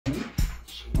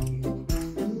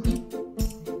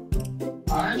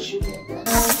mágica.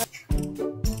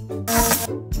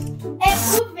 É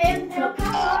o vento, é o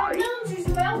calor. Não,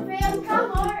 Juju, é o vento, o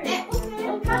calor. É o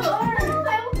vento, o calor.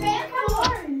 Não, é o vento, o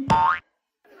calor.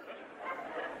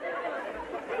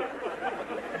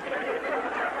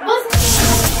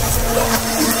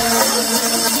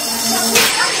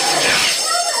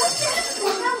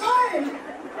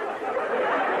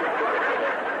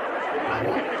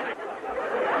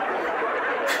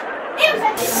 Eu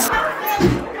já disse que é o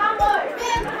vento, calor,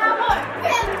 vento, calor,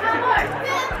 vento, calor,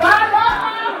 vento.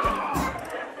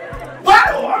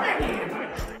 Parou, menina!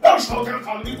 Eu estou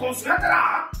tentando me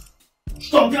concentrar.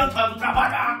 Estou tentando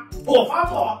trabalhar. Por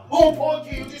favor, um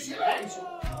pouquinho de silêncio.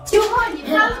 Tio Roni,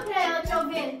 fala pra ela que é o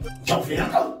vento. Que é o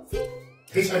vento? Sim.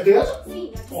 Tem certeza?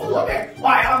 Sim. Tudo bem.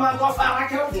 Ó, ela mandou falar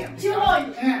que é o vento. Tio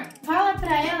Roni, fala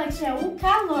pra ela que é o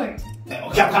calor.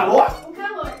 O que é o calor? O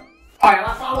calor. Ó,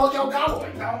 ela falou que é o calor,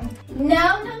 então...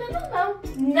 Não.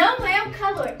 Não é o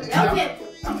calor, é o vento.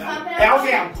 Fala pra É ela. o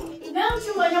vento. Não,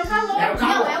 tio Roni, é o calor. É o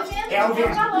calor. Não, é o vento. É o vento.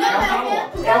 É o calor. É o Não, calor. é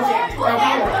o vento. É o vento. É o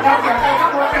calor. É o vento. É o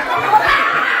calor. É o calor.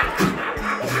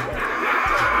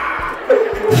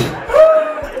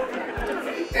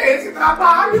 Esse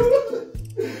trabalho,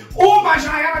 uma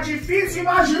já era difícil,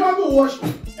 imagina duas.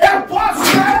 Eu posso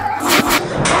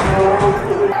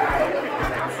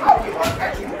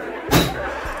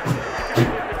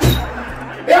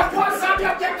Eu posso saber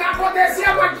o que está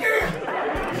acontecendo aqui.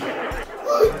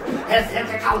 É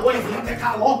vento, é calor, é vento, é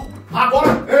calor. Agora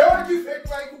eu que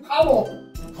fico aí com calor.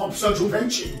 Tô precisando de um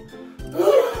ventinho.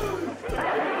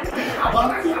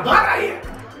 Abana aí.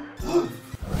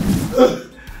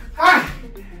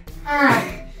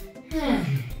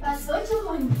 Passou, tio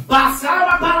Roni? Passar é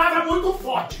uma palavra muito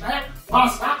forte, né?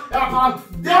 Passar é uma palavra...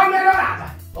 Deu uma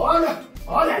melhorada.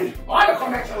 Olha aí. Olha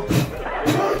como é que eu tô.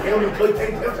 Eu não tô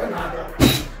entendendo nada.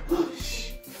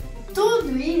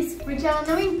 Tudo isso porque ela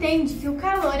não entende que o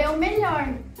calor é o melhor.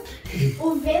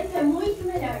 O vento é muito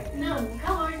melhor. Não, o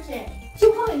calor que é.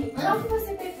 Tio Roni, qual que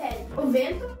você prefere? O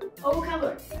vento ou o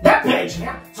calor? Depende,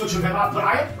 né? Se eu estiver na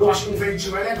praia, eu acho que um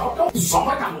ventinho é legal, porque o sol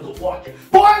vai estar muito forte.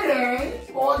 Porém,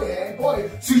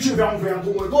 se tiver um vento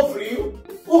muito frio,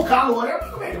 o calor é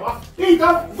muito melhor.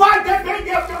 Então, vai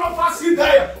depender, porque eu não faço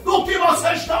ideia do que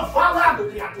vocês estão falando,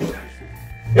 criaturas.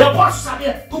 Eu posso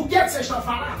saber do que vocês estão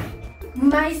falando?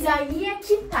 Mas aí é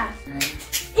que tá.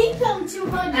 Então, tio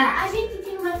Roni, a gente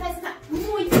tem uma festa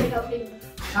muito legal pra ir.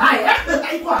 Ah, é?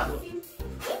 Aí quando?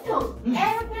 Então,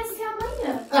 era pra ser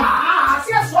amanhã. Ah,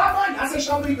 se é só amanhã, vocês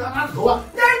estão brincando à toa.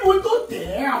 Tem muito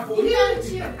tempo. Então,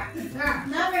 tio,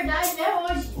 na verdade é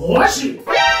hoje. Hoje?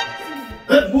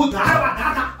 Mudaram a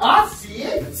data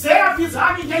assim? Sem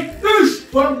avisar ninguém.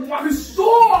 Isso é um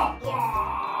absurdo!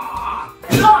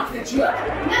 Não acredito.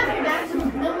 Na verdade,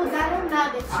 não mudaram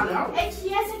nada, tio. Ah, não? É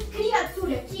que essa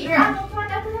criatura aqui anotou a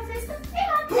data da festa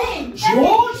errada.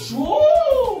 Juju!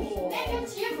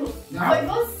 Negativo. Não. Foi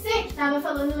você que tava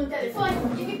falando no telefone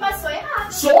e me passou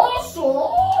errado.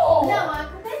 Sou! Não, a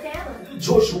culpa é dela.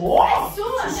 Juju! É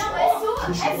sua, não, é sua.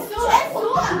 É sua, é sua. A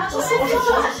culpa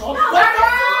é sua. Não, é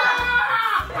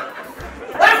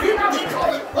É final de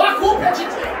tudo! A culpa é de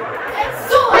quem? É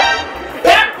sua.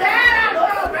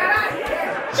 Peraí!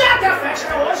 Já que a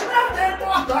festa é hoje, não tem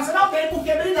importância, não tem por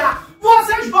que brigar.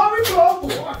 Vocês vão e pronto!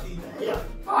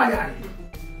 Olha aí.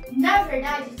 Na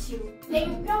verdade, tio, tem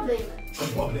um problema. Que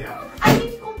problema? A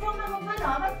gente comprou uma roupa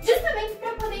nova justamente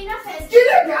pra poder ir na festa. Que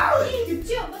legal! E,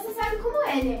 tio, você sabe como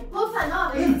é, né? Roupa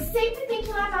nova a gente sempre tem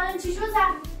que lavar antes de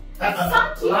usar. Só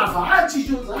que... Lavar antes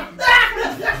de usar?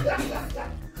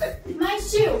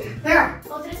 Mas, tio,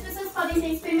 outras pessoas podem ser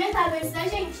experimentadas antes da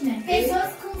gente, né?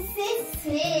 Pessoas com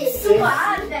CC,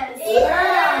 suadas.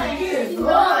 Que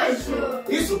nojo!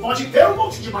 Isso pode ter um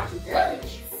monte de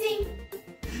bactérias? Sim.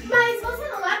 Mas você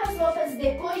não lava as roupas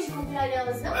depois de comprar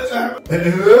elas, não?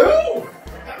 Eu?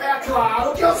 É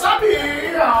claro que eu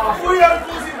sabia! Fui eu,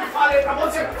 inclusive, que falei pra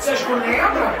você. Vocês não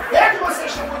lembram? É que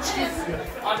vocês têm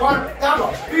notícia. Agora, tá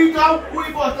bom. Então, o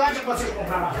importante é que vocês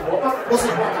compraram a roupa,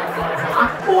 vocês botaram pra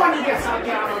lavar. O aniversário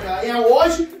que era amanhã é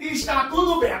hoje e está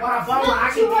tudo bem. Agora vamos lá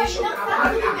que deixa eu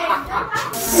trabalhar.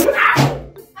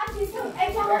 A questão é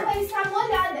que a roupa está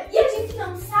molhada e a gente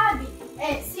não sabe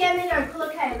se é melhor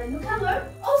colocar ela no calor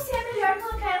ou se é melhor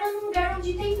colocar ela num lugar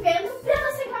onde tem vento pra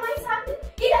ela secar mais rápido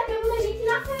e dar tempo da gente ir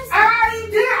na festa.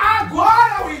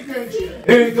 Agora eu entendi.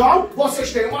 Então,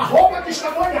 vocês têm uma roupa que está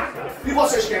molhada e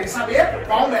vocês querem saber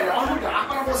qual o melhor lugar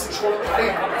para vocês colocarem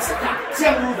ela para secar. Se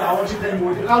é no lugar onde tem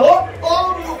muito calor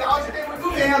ou no lugar onde tem muito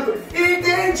vento.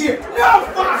 Entendi? Não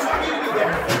faço a mínima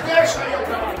ideia. Deixa eu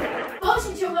trabalhar.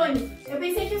 Poxa, tio Roni, eu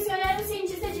pensei que o senhor era um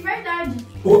cientista de verdade.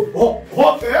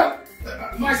 O quê?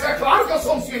 Mas é claro que eu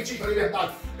sou um cientista cientista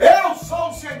libertário. Eu sou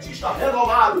um cientista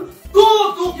renomado.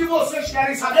 Tudo o que vocês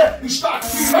querem saber está aqui.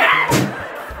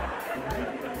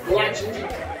 Do latim de...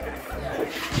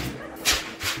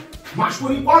 Mas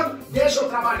por enquanto, deixa eu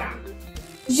trabalhar.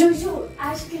 Juju,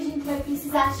 acho que a gente vai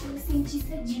precisar de um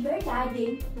cientista de verdade,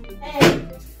 hein?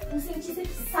 Um cientista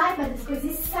que saiba das coisas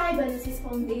e saiba nos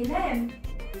responder, né?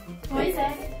 Pois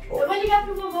é. Eu vou ligar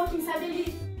pro vovô, quem sabe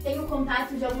ele tem o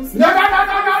contato de algum cientista.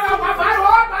 Não,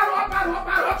 parou.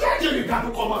 Quer de ligar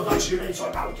pro comandante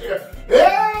dimensional o quê?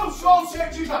 Eu sou o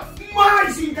cientista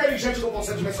mais inteligente do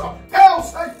conceito dimensional. Eu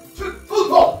sei de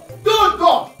tudo.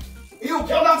 E o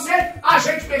que eu não sei, a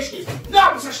gente pesquisa.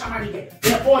 Não precisa chamar ninguém.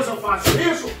 Depois eu faço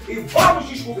isso e vamos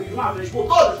descobrir de uma vez por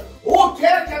todas o que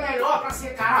é melhor para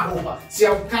secar a roupa. Se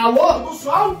é o calor do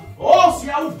sol ou se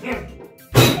é o vento.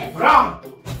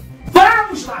 Pronto.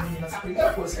 Vamos lá, meninas. A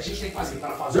primeira coisa que a gente tem que fazer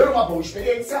para fazer uma boa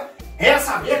experiência é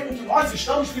saber com o que nós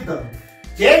estamos lidando.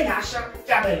 Quem acha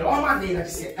que a melhor maneira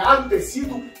de secar um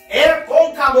tecido é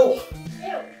com calor?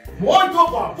 Eu. Muito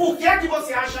bom. Por que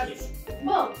você acha isso?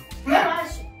 Bom, eu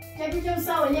acho que é porque o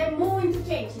sol ele é muito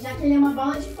quente, já que ele é uma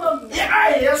bola de fogo.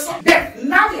 É isso. Bem,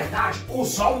 na verdade, o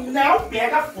sol não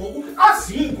pega fogo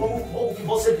assim como o fogo que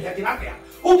você vê aqui na Terra.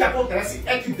 O que acontece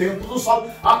é que dentro do sol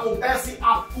acontece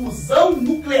a fusão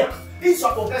nuclear. Isso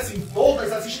acontece em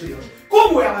todas as estrelas.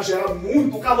 Como ela gera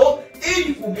muito calor,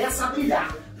 ele começa a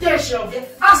brilhar. Deixa eu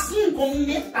ver, assim como um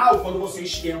metal, quando você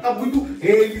esquenta muito,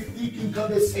 ele fica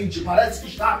incandescente, parece que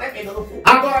está até pegando fogo.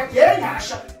 Agora, quem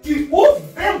acha que o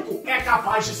vento é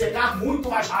capaz de secar muito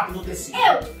mais rápido o tecido?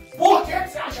 Eu! Por que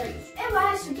você acha isso? Eu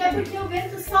acho que é porque o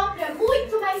vento sopra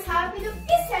muito mais rápido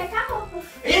e seca a roupa.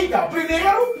 Então,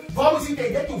 primeiro, vamos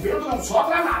entender que o vento não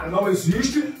sopra nada. Não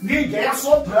existe ninguém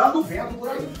assoprando o vento por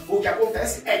aí. O que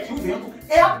acontece é que o vento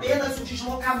é apenas o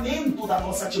deslocamento da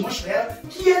nossa atmosfera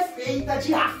que é feita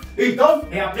de ar. Então,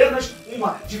 é apenas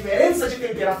uma diferença de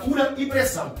temperatura e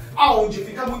pressão. Aonde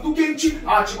fica muito quente,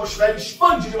 a atmosfera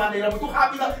expande de maneira muito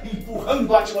rápida,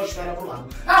 empurrando a atmosfera para o lado.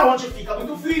 Aonde fica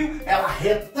muito frio, ela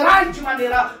retrai de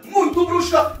maneira muito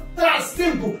brusca,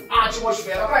 trazendo a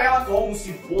atmosfera para ela como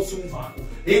se fosse um vácuo.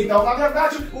 Então, na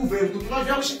verdade, o vento que nós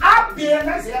vemos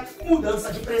apenas é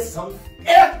mudança de pressão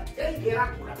e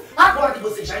temperatura. Agora que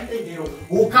vocês já entenderam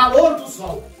o calor do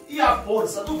sol e a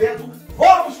força do vento,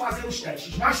 vamos fazer os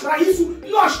testes. Mas para isso,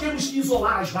 nós temos que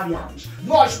isolar as variáveis.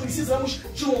 Nós precisamos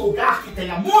de um lugar que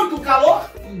tenha muito calor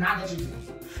e nada de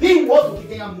vento. E um outro que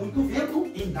tenha muito vento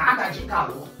e nada de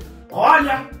calor.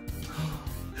 Olha!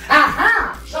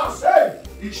 Ahá! Já sei!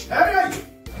 Espere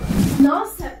aí!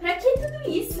 Nossa, pra que tudo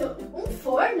isso? Um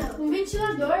forno? Um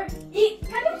ventilador? E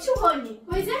cadê o tio Roni?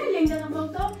 Pois é, ele ainda não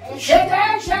voltou?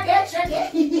 Cheguei!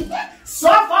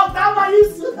 Só faltava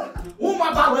isso!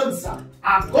 Uma balança!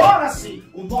 Agora sim,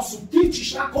 o nosso kit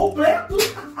está completo!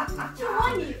 Tio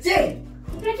Roni? Sim!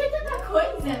 Pra que tanta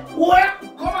coisa? Ué,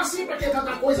 como assim pra que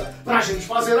tanta coisa? Pra gente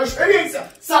fazer a experiência,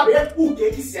 saber o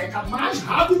que seca mais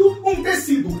rápido um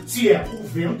tecido, se é o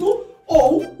vento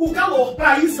ou o calor.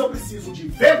 Para isso eu preciso de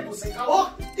vento sem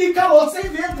calor e calor sem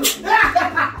vento.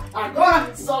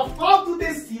 Agora só falta o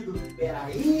tecido.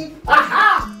 Peraí.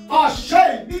 Ahá!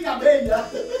 Achei minha meia.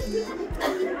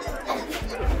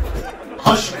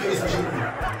 Acho que eu exagerei.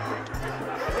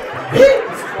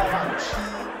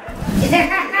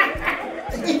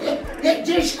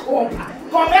 Desculpa.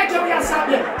 Como é que eu ia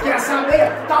saber que essa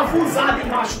meia estava usada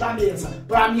embaixo da mesa?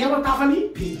 Pra mim ela estava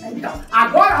limpinha. Então,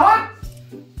 agora, ó.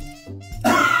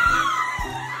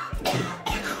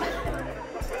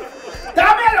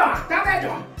 Tá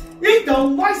melhor. Então,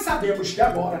 nós sabemos que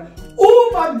agora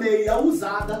uma meia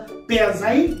usada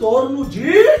pesa em torno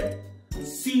de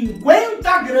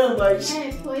 50 gramas.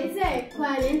 Pois é,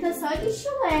 40 só de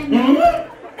chulé, né?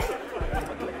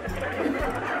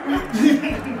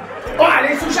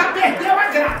 Olha, isso já perdeu a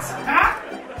graça, tá?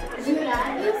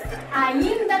 Jurados,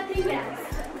 ainda tem graça.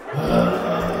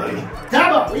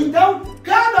 Tá bom, então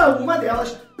cada uma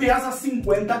delas pesa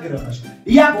 50 gramas.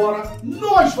 E agora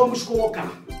nós vamos colocar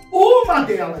uma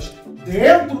delas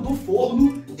dentro do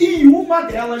forno e uma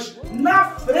delas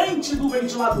na frente do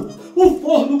ventilador. O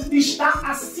forno está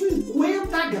a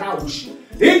 50 graus.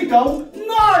 Então,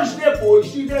 nós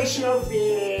depois de, deixa eu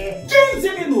ver, 15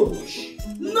 minutos,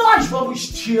 nós vamos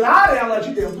tirar ela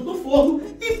de dentro do forno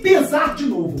e pesar de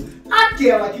novo.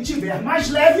 Aquela que tiver mais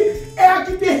leve é a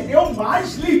que perdeu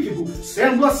mais líquido,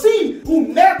 sendo assim o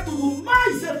método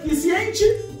mais eficiente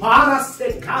para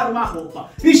secar uma roupa.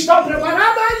 Estão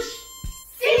preparadas?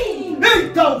 Sim!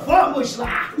 Então vamos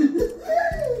lá!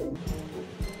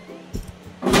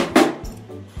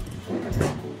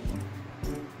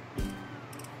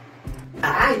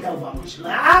 Então vamos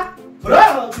lá.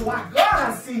 Pronto,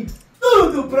 agora sim!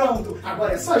 Tudo pronto!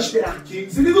 Agora é só esperar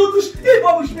 15 minutos e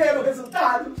vamos ver o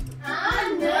resultado! Ah,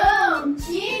 não!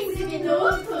 15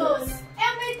 minutos?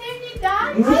 É uma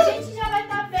eternidade! A gente já vai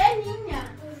estar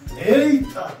velhinha!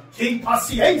 Eita! Que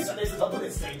impaciência desses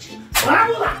adolescentes!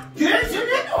 Vamos lá! 15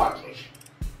 minutos!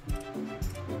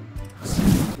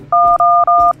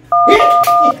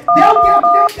 Deu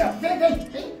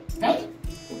tempo! Vem!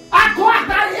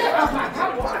 Acorda aí, rapaz!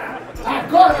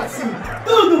 Agora sim!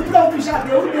 Tudo pronto, já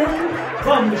deu tempo!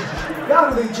 Vamos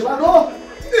desligar o ventilador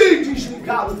e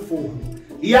desligar o forno.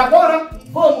 E agora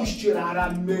vamos tirar a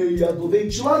meia do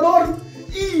ventilador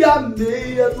e a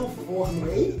meia do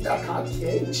forno. Eita, tá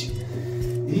quente!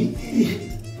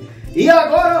 E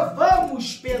agora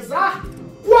vamos pesar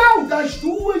qual das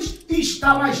duas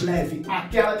está mais leve.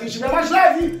 Aquela que estiver mais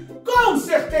leve, com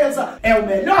certeza, é o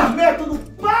melhor método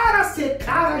para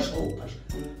secar as roupas.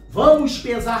 Vamos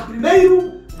pesar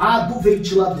primeiro a do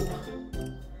ventilador.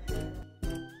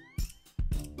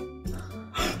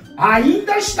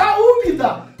 Ainda está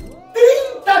úmida.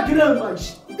 30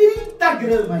 gramas. 30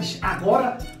 gramas.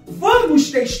 Agora vamos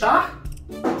testar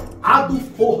a do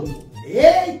forno.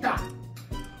 Eita!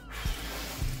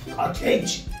 Tá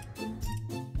quente.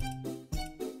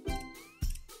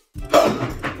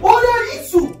 Olha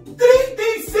isso!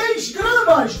 36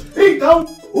 gramas! Então,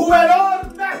 o melhor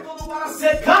método para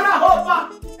secar a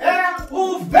roupa é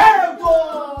o vento!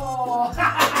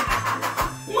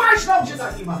 Mas não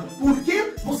desanima,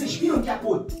 porque vocês viram que a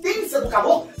potência do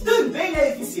calor também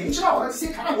é eficiente na hora de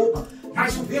secar a roupa.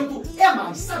 Mas o vento é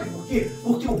mais, sabe por quê?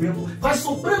 Porque o vento vai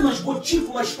soprando as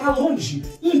gotículas para longe.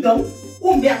 Então,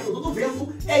 o método do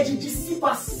vento é de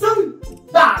dissipação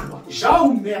da água. Já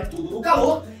o método do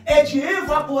calor é de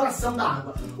evaporação da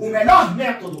água. O melhor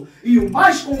método e o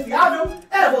mais confiável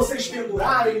é vocês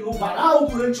pendurarem no varal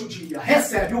durante o dia.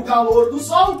 Recebe o calor do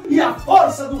sol e a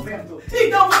força do vento.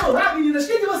 Então vamos lá, meninas, o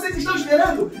que vocês estão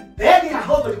esperando? Peguem a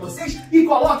roupa de vocês e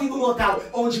coloquem no local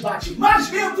onde bate mais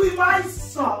vento e mais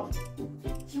sol.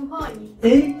 Tio Roni.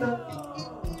 Eita!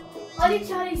 Olha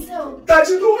que horas são. Tá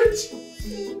de noite!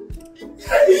 E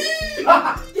aí?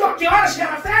 Que horas que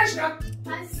era a festa?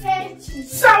 Às 7.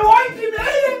 São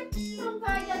 8h30! Não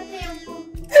vai dar tempo.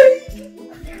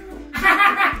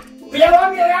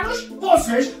 Pelo menos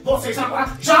vocês agora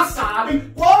já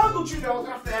sabem, quando tiver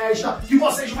outra festa que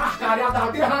vocês marcarem a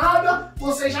data errada,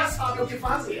 vocês já sabem o que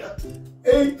fazer.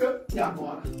 Eita, e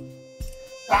agora?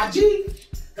 Tadinhos!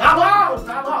 Tá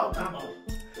bom.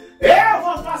 Eu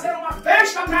vou fazer uma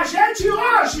festa pra gente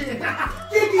hoje!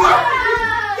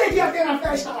 Que ia ter na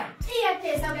festa lá? Ia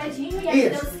ter salgadinho, ia ter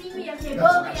docinho, ia ter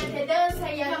bolo, ia ter dança,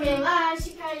 ia ter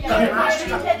elástica, ia ter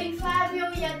brinquedo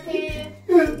inflável, ia ter...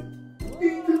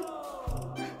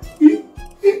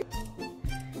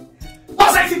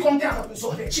 Vocês se contentam com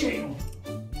sorvetinho?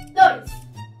 2.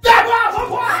 Tá bom,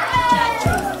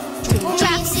 vambora!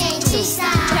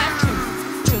 Ciência.